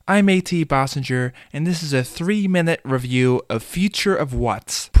I'm A.T. Bossinger, and this is a 3-minute review of Future of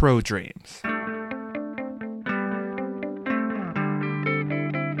What's Pro Dreams.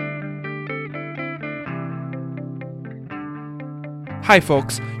 Hi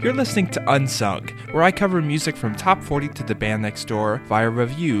folks, you're listening to Unsung, where I cover music from Top 40 to the band next door via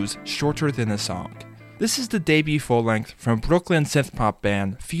reviews shorter than a song. This is the debut full-length from Brooklyn synth-pop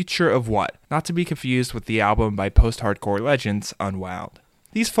band Future of What, not to be confused with the album by post-hardcore legends Unwound.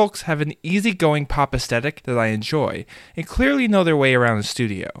 These folks have an easygoing pop aesthetic that I enjoy, and clearly know their way around the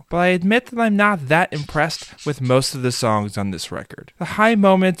studio, but I admit that I'm not that impressed with most of the songs on this record. The high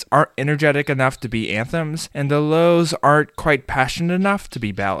moments aren't energetic enough to be anthems, and the lows aren't quite passionate enough to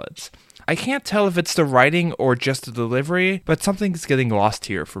be ballads. I can't tell if it's the writing or just the delivery, but something's getting lost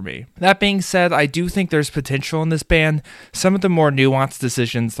here for me. That being said, I do think there's potential in this band. Some of the more nuanced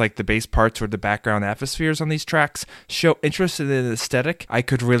decisions, like the bass parts or the background atmospheres on these tracks, show interest in an aesthetic I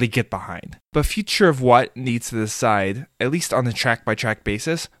could really get behind. But Future of What needs to decide, at least on a track-by-track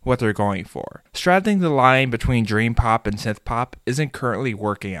basis, what they're going for. Straddling the line between dream pop and synth pop isn't currently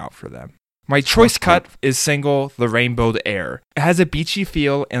working out for them. My choice cut is single The Rainbowed Air. It has a beachy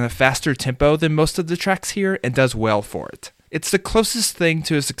feel and a faster tempo than most of the tracks here and does well for it. It's the closest thing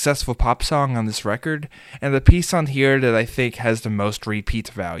to a successful pop song on this record, and the piece on here that I think has the most repeat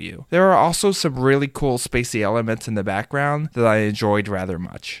value. There are also some really cool spacey elements in the background that I enjoyed rather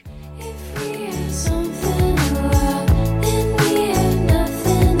much.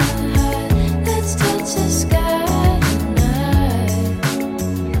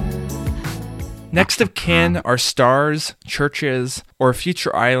 Next of kin are Stars, Churches, or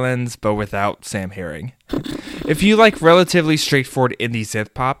Future Islands, but without Sam Herring. If you like relatively straightforward indie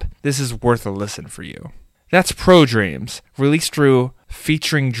synth pop, this is worth a listen for you. That's Pro Dreams, released through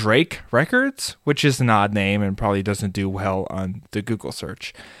Featuring Drake Records, which is an odd name and probably doesn't do well on the Google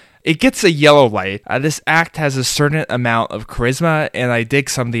search. It gets a yellow light. This act has a certain amount of charisma, and I dig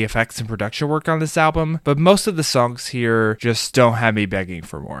some of the effects and production work on this album, but most of the songs here just don't have me begging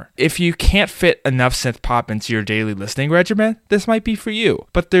for more. If you can't fit enough synth pop into your daily listening regimen, this might be for you,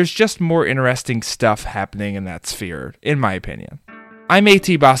 but there's just more interesting stuff happening in that sphere, in my opinion. I'm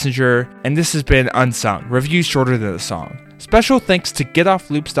A.T. Bossinger, and this has been Unsung, reviews shorter than a song. Special thanks to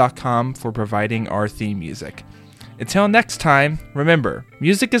GetOffLoops.com for providing our theme music. Until next time, remember,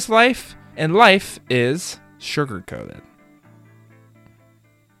 music is life, and life is sugar-coated.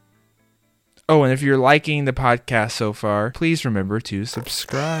 Oh, and if you're liking the podcast so far, please remember to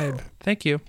subscribe. Thank you.